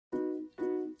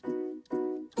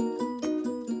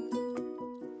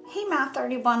Math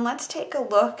 31, let's take a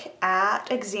look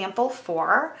at example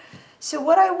 4. So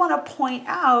what I want to point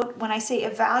out when I say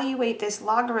evaluate this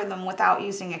logarithm without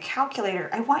using a calculator,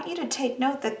 I want you to take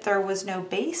note that there was no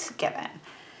base given.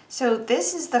 So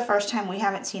this is the first time we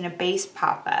haven't seen a base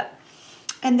pop up.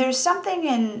 And there's something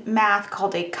in math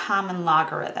called a common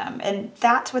logarithm, and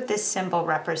that's what this symbol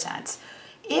represents.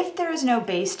 If there is no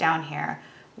base down here,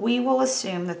 we will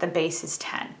assume that the base is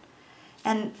 10.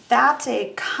 And that's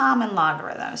a common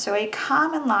logarithm. So a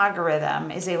common logarithm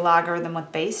is a logarithm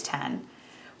with base 10.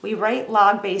 We write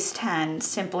log base 10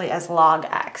 simply as log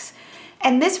x.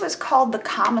 And this was called the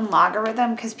common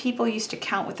logarithm because people used to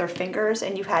count with their fingers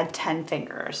and you had 10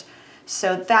 fingers.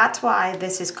 So that's why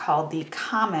this is called the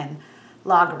common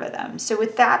logarithm. So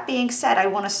with that being said, I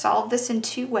want to solve this in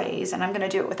 2 ways, and I'm going to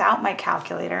do it without my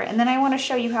calculator. And then I want to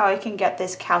show you how I can get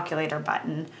this calculator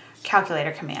button,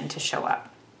 calculator command to show up.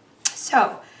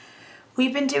 So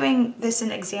we've been doing this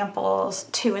in examples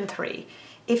 2 and 3.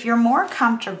 If you're more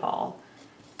comfortable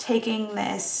taking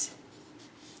this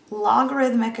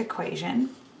logarithmic equation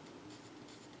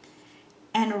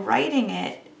and writing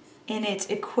it in its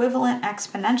equivalent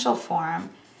exponential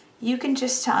form, you can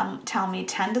just tell me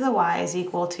 10 to the y is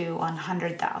equal to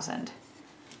 100,000.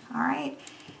 All right?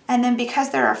 And then because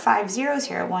there are 5 zeros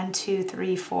here, 1, 2,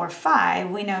 3, 4,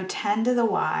 5, we know 10 to the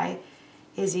y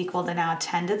is equal to now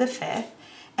 10 to the 5th.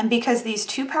 And because these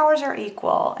 2 powers are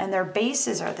equal and their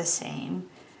bases are the same,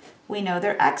 we know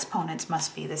their exponents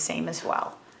must be the same as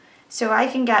well. So I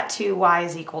can get to y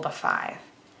is equal to 5.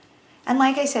 And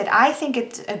like I said, I think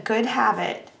it's a good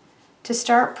habit to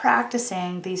start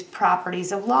practicing these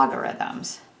properties of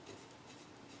logarithms.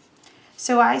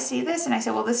 So I see this and I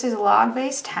say, well, this is log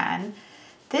base 10.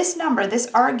 This number, this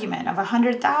argument of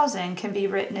 100,000 can be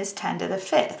written as 10 to the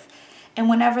 5th. And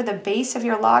whenever the base of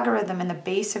your logarithm and the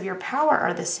base of your power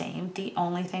are the same, the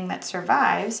only thing that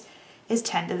survives is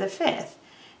 10 to the 5th.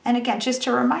 And again, just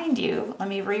to remind you, let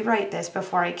me rewrite this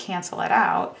before I cancel it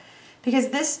out, because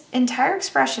this entire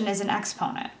expression is an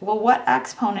exponent. Well, what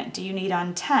exponent do you need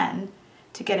on 10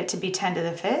 to get it to be 10 to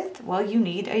the 5th? Well, you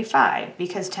need a 5,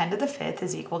 because 10 to the 5th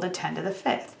is equal to 10 to the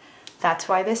 5th. That's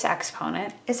why this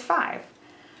exponent is 5.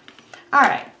 All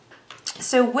right.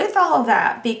 So with all of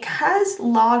that, because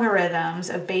logarithms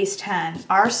of base 10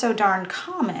 are so darn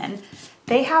common,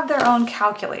 they have their own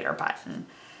calculator button.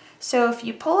 So if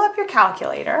you pull up your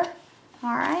calculator,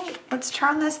 all right, let's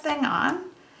turn this thing on.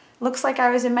 Looks like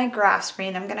I was in my graph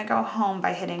screen. I'm gonna go home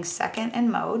by hitting second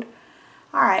in mode.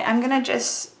 All right, I'm gonna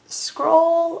just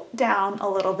scroll down a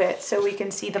little bit so we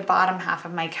can see the bottom half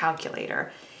of my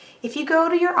calculator. If you go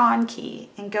to your on key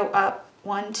and go up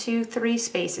 1, 2, 3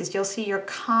 spaces, you'll see your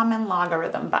common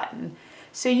logarithm button.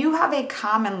 So you have a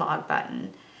common log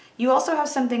button. You also have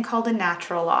something called a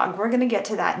natural log. We're going to get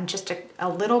to that in just a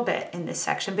little bit in this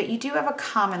section, but you do have a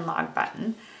common log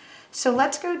button. So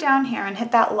let's go down here and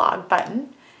hit that log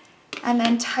button and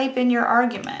then type in your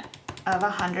argument of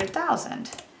 100,000.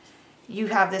 You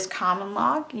have this common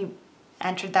log, you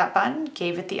entered that button,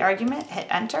 gave it the argument, hit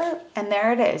enter, and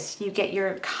there it is. You get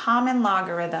your common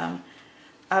logarithm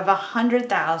of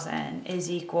 100,000 is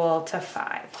equal to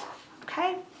 5,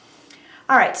 okay?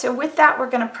 All right, so with that, we're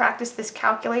gonna practice this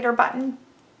calculator button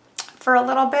for a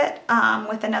little bit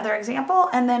with another example,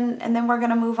 and then we're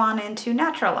gonna move on into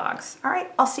natural logs. All right,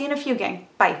 I'll see you in a few, gang.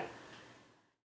 Bye.